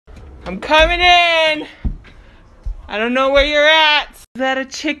I'm coming in. I don't know where you're at. Is that a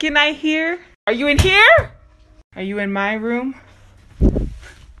chicken I hear? Are you in here? Are you in my room? Yeah!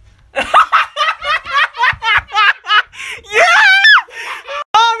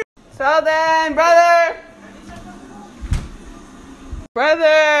 So then, brother!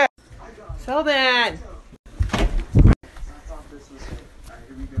 Brother! So then!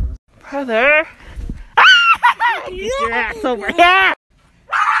 Brother! Get your ass over here!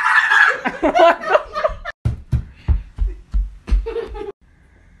 What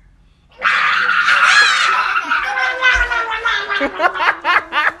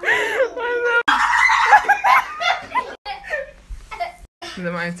the Is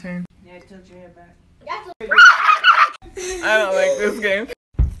it my turn? Yeah, tilt your head back. I don't like this game.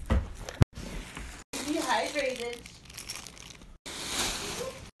 Dehydrated.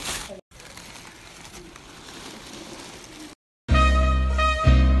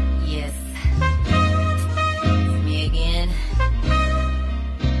 Yes. It's me again.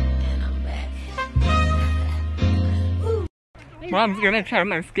 And I'm back. Mom's gonna try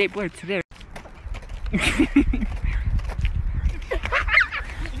my skateboard today.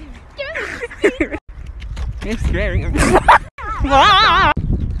 You're scaring him. No,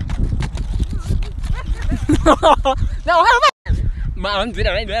 how about Mom, did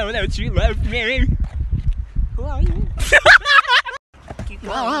I know that you loved me? Who are you?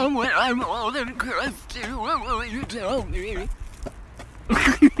 Mom, when I'm old and crusty, what will you tell me?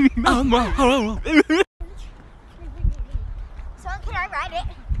 I'm home. So can I ride it?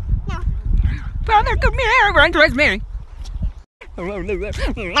 No. Brother, come here, run towards me.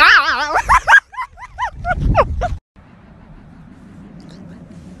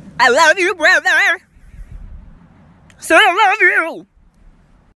 I love you, brother. So I love you.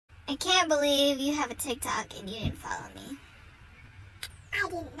 I can't believe you have a TikTok and you didn't follow me. I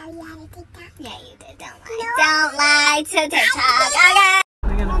didn't know you had a TikTok. Yeah, you did. Don't lie. No. Don't lie to TikTok. Okay.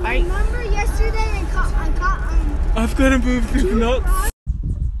 We're gonna fight. Remember yesterday I caught I've got to move these nuts.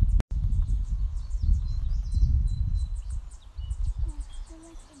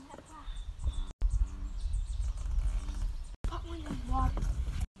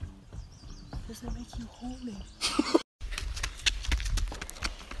 Does that make you holy?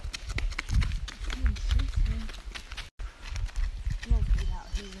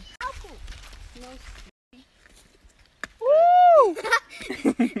 Woo!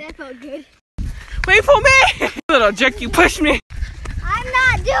 That felt good. Wait for me! Little jerk, you pushed me. I'm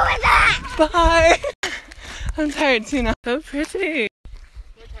not doing that! Bye! I'm tired too now. So pretty.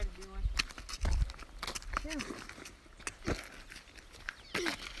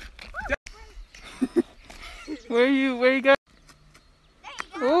 Where you going?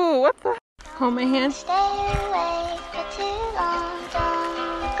 Oh, what the? Hold my hand. Stay awake for too long,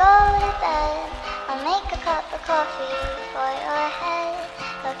 don't go to bed. I'll make a cup of coffee for your head.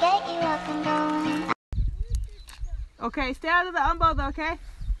 I'll get you up and going. Okay, stay out of the umbrella, okay?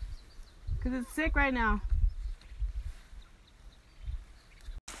 Because it's sick right now.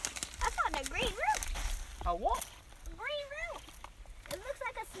 I found a green root. A what? A green root. It looks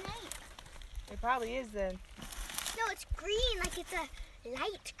like a snake. It probably is then. No, it's green, like it's a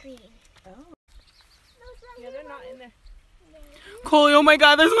light green. Oh. No, it's right Yeah, here, they're not in there. No. Coley, oh my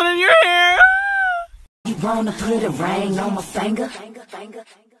god, there's one in your hair! You wanna put a ring on my finger?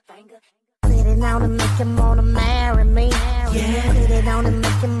 Put it on and make him wanna marry me. Yeah. Put it on and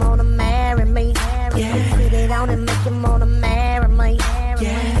make him wanna marry me. Yeah. Put it on and make him wanna marry me.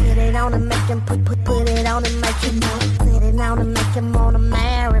 Yeah. Put it on and make him put it on and make him put it on and make him wanna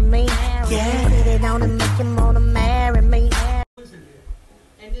marry me. Yeah. Put it on and make him wanna marry me.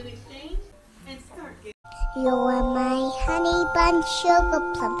 And then exchange and start getting. You're my honey bun, sugar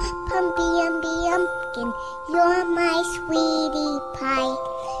plum, pumpy pumpkin. You're my sweetie pie.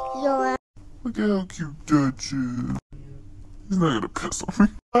 You're Look at how cute Dutch is. He's not gonna piss on me.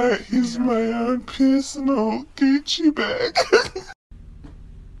 Alright, he's my own personal Gucci bag.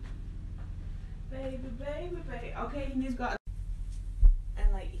 Baby. Okay, he needs to go out.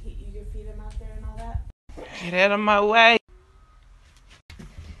 And like, you can feed him out there and all that. Get out of my way.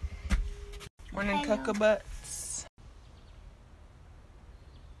 Morning cuckabutts.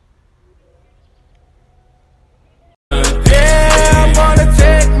 Yeah, I'm gonna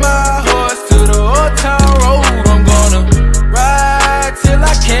take my horse to the old town road. I'm gonna ride till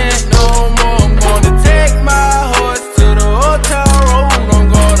I can't no more. I'm gonna take my horse to the old town road. I'm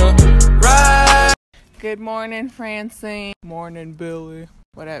gonna ride. Good morning, Francine. Morning, Billy.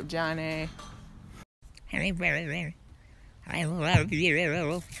 What up, Johnny? Hey, brother. I love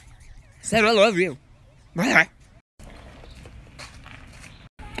you. Said I love you. Brother.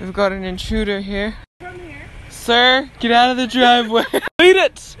 We've got an intruder here. Come here. Sir, get out of the driveway. Beat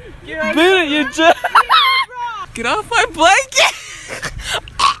it! Beat it, you just. Get off my blanket!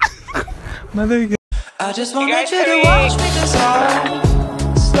 Mother. I just wanted you to watch me dissolve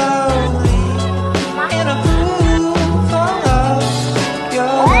slowly in a groove of your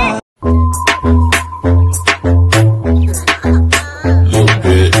love. Little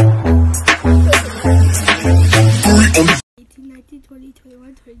bit. 18, 19, 20,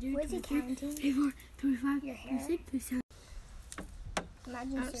 21, 22, 23, 24, 25, 26, 27.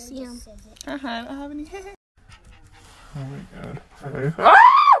 Imagine Sarah just says it. I don't have any hair. Oh my god.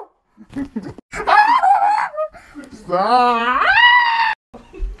 Stop!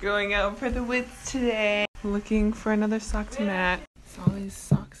 Going out for the wits today. Looking for another sock to match. There's all these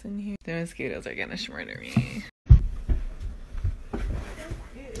socks in here. The mosquitoes are gonna murder me.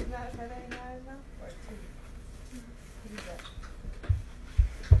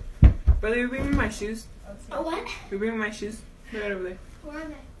 Brother, you bring me my shoes? Oh, what? You bring me my shoes? They're right over there. Where are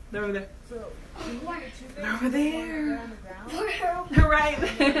they? They're over there. Where? They're over there. They're right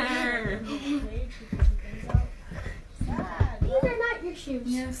there. These are not your shoes.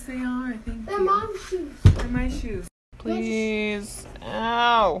 Yes, they are. Thank They're you. mom's shoes. They're my shoes. Please.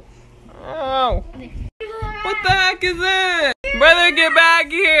 Ow. Ow. What the heck is it? Brother, get back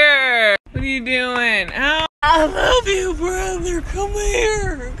here. What are you doing? Ow. I love you, brother. Come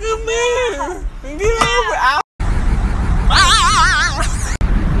here. Come here. Get over. Ow.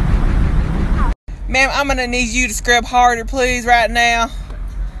 Ma'am, I'm gonna need you to scrub harder, please, right now.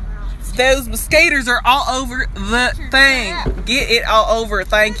 Those mosquitoes are all over the thing. Get it all over,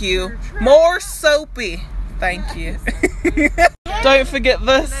 thank you. More soapy, thank you. Don't forget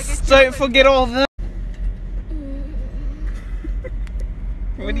this. Don't forget all this.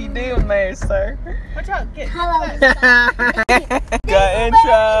 What are you doing there, sir? Watch out, get. Got in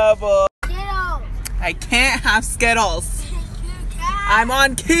trouble. Skittles. I can't have Skittles. I'm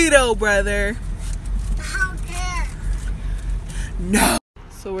on keto, brother. I don't care. No.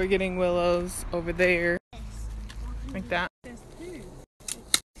 So we're getting willows over there. Like that. Well,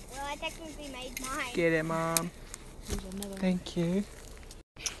 I technically made mine. Get it, Mom. Thank you.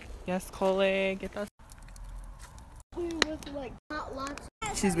 Yes, Cole, get those. With like not lots.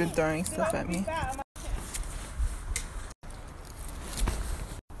 She's been throwing stuff at me. That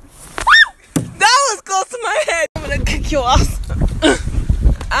was close to my head. I'm gonna kick you off.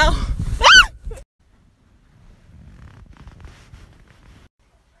 Ow.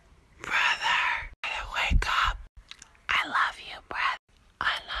 Wake up. I love you, brother.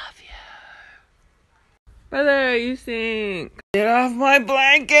 I love you. Brother, you stink. Get off my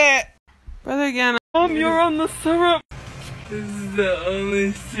blanket. Brother, again. Mom, you're on the syrup. This is the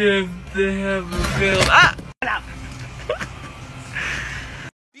only syrup they have available. Ah!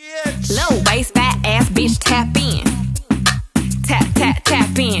 Low waist, fat ass bitch, tap in. Tap, tap,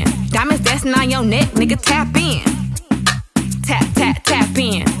 tap in. Diamonds dancing on your neck, nigga, tap in. Tap, tap, tap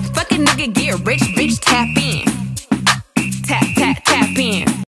in. Fucking nigga get rich, bitch, tap in. Tap, tap, tap in.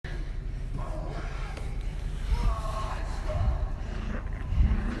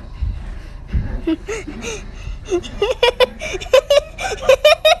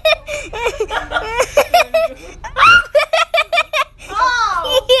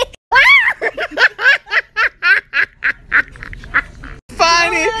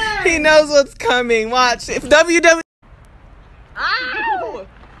 Funny. He knows what's coming. Watch. If WW. Ow!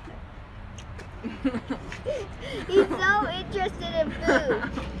 He's so interested in food.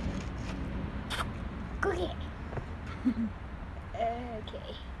 Cookie.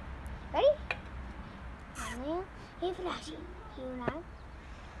 Okay. Ready? Hey, Flashy. You now?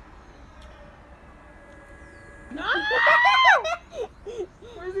 No!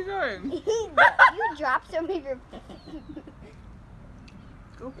 Where's he going? You dropped some of your.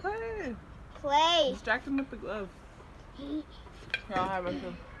 Go play. Play. Distract him with the glove. Here, I'll have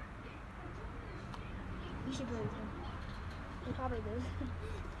him. You should play with him. He probably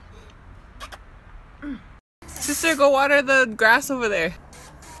does. Sister, go water the grass over there.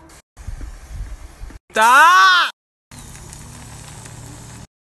 Stop!